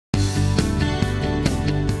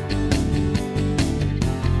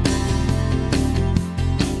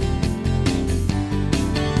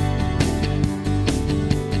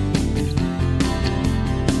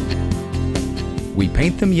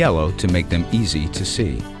paint them yellow to make them easy to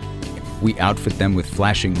see. We outfit them with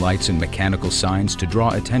flashing lights and mechanical signs to draw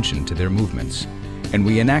attention to their movements. And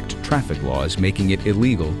we enact traffic laws making it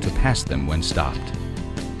illegal to pass them when stopped.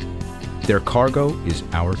 Their cargo is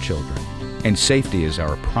our children, and safety is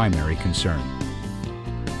our primary concern.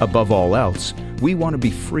 Above all else, we want to be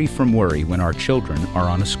free from worry when our children are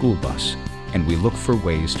on a school bus, and we look for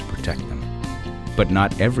ways to protect them. But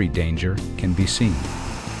not every danger can be seen.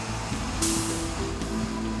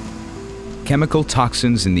 Chemical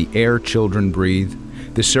toxins in the air children breathe,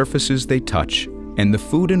 the surfaces they touch, and the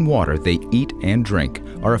food and water they eat and drink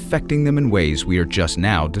are affecting them in ways we are just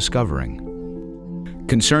now discovering.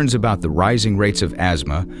 Concerns about the rising rates of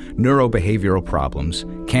asthma, neurobehavioral problems,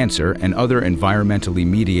 cancer, and other environmentally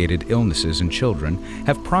mediated illnesses in children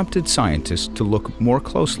have prompted scientists to look more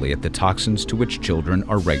closely at the toxins to which children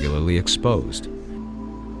are regularly exposed.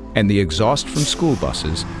 And the exhaust from school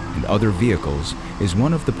buses and other vehicles is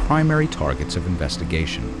one of the primary targets of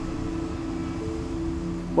investigation.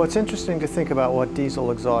 Well, it's interesting to think about what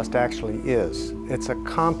diesel exhaust actually is. It's a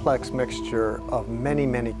complex mixture of many,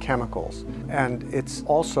 many chemicals, and it's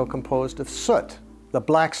also composed of soot, the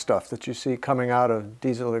black stuff that you see coming out of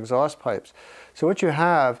diesel exhaust pipes. So what you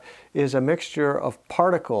have is a mixture of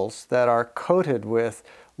particles that are coated with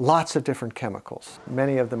lots of different chemicals.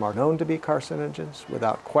 Many of them are known to be carcinogens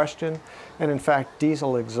without question, and in fact,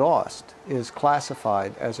 diesel exhaust is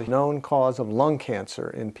classified as a known cause of lung cancer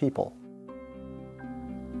in people.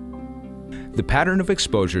 The pattern of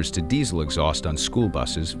exposures to diesel exhaust on school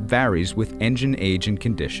buses varies with engine age and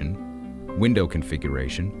condition, window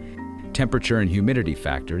configuration, temperature and humidity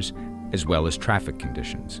factors, as well as traffic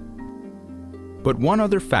conditions. But one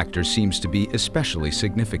other factor seems to be especially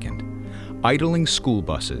significant. Idling school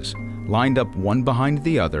buses, lined up one behind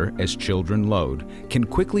the other as children load, can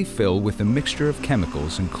quickly fill with a mixture of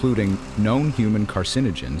chemicals including known human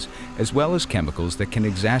carcinogens, as well as chemicals that can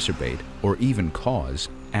exacerbate or even cause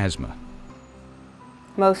asthma.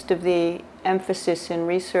 Most of the emphasis in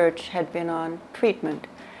research had been on treatment,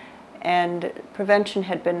 and prevention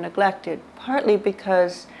had been neglected, partly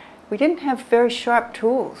because we didn't have very sharp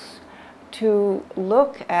tools to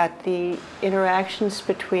look at the interactions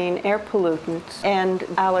between air pollutants and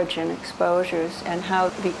allergen exposures and how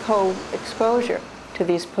the co-exposure to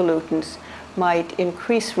these pollutants might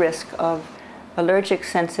increase risk of allergic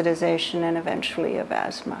sensitization and eventually of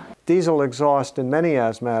asthma. Diesel exhaust in many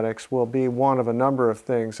asthmatics will be one of a number of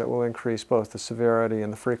things that will increase both the severity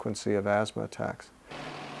and the frequency of asthma attacks.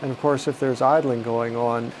 And of course, if there's idling going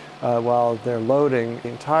on while they're loading, the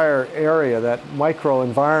entire area, that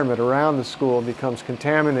microenvironment around the school becomes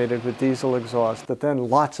contaminated with diesel exhaust that then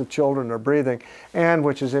lots of children are breathing, and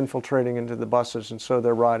which is infiltrating into the buses, and so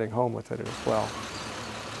they're riding home with it as well.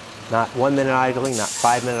 Not 1 minute idling, not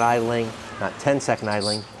 5 minute idling, not 10-second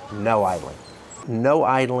idling, no idling. No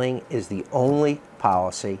idling is the only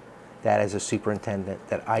policy that as a superintendent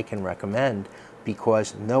that I can recommend,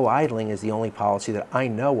 because no idling is the only policy that I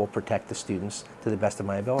know will protect the students to the best of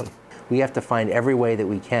my ability. We have to find every way that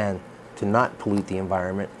we can to not pollute the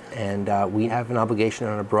environment, and we have an obligation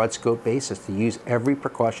on a broad scope basis to use every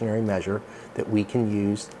precautionary measure that we can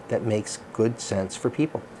use that makes good sense for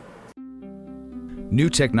people. New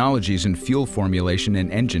technologies in fuel formulation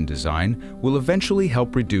and engine design will eventually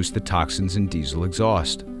help reduce the toxins in diesel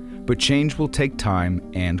exhaust, but change will take time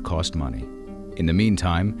and cost money. In the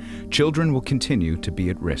meantime, children will continue to be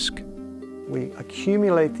at risk. We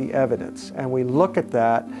accumulate the evidence and we look at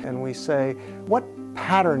that and we say, what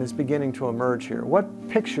pattern is beginning to emerge here? What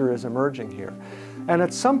picture is emerging here? And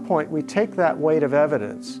at some point we take that weight of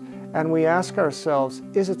evidence and we ask ourselves,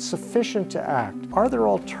 is it sufficient to act? Are there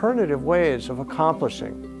alternative ways of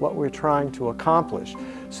accomplishing what we're trying to accomplish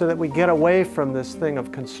so that we get away from this thing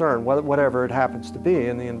of concern, whatever it happens to be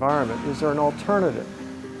in the environment? Is there an alternative?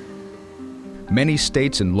 Many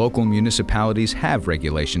states and local municipalities have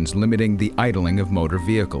regulations limiting the idling of motor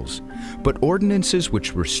vehicles, but ordinances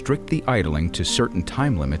which restrict the idling to certain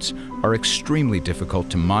time limits are extremely difficult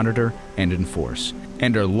to monitor and enforce,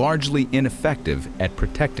 and are largely ineffective at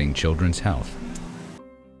protecting children's health.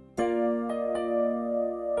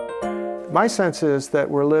 My sense is that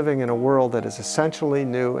we're living in a world that is essentially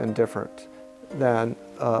new and different than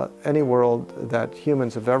any world that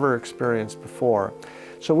humans have ever experienced before.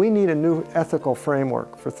 So we need a new ethical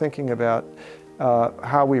framework for thinking about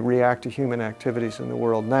how we react to human activities in the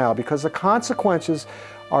world now, because the consequences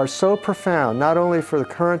are so profound, not only for the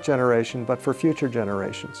current generation, but for future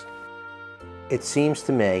generations. It seems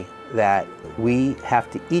to me that we have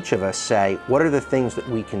to, each of us, say, what are the things that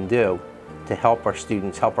we can do to help our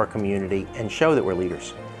students, help our community, and show that we're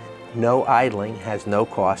leaders. No idling has no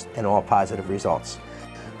cost and all positive results.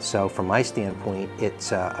 So from my standpoint,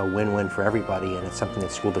 it's a win-win for everybody, and it's something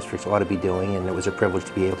that school districts ought to be doing, and it was a privilege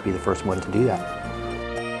to be able to be the first one to do that.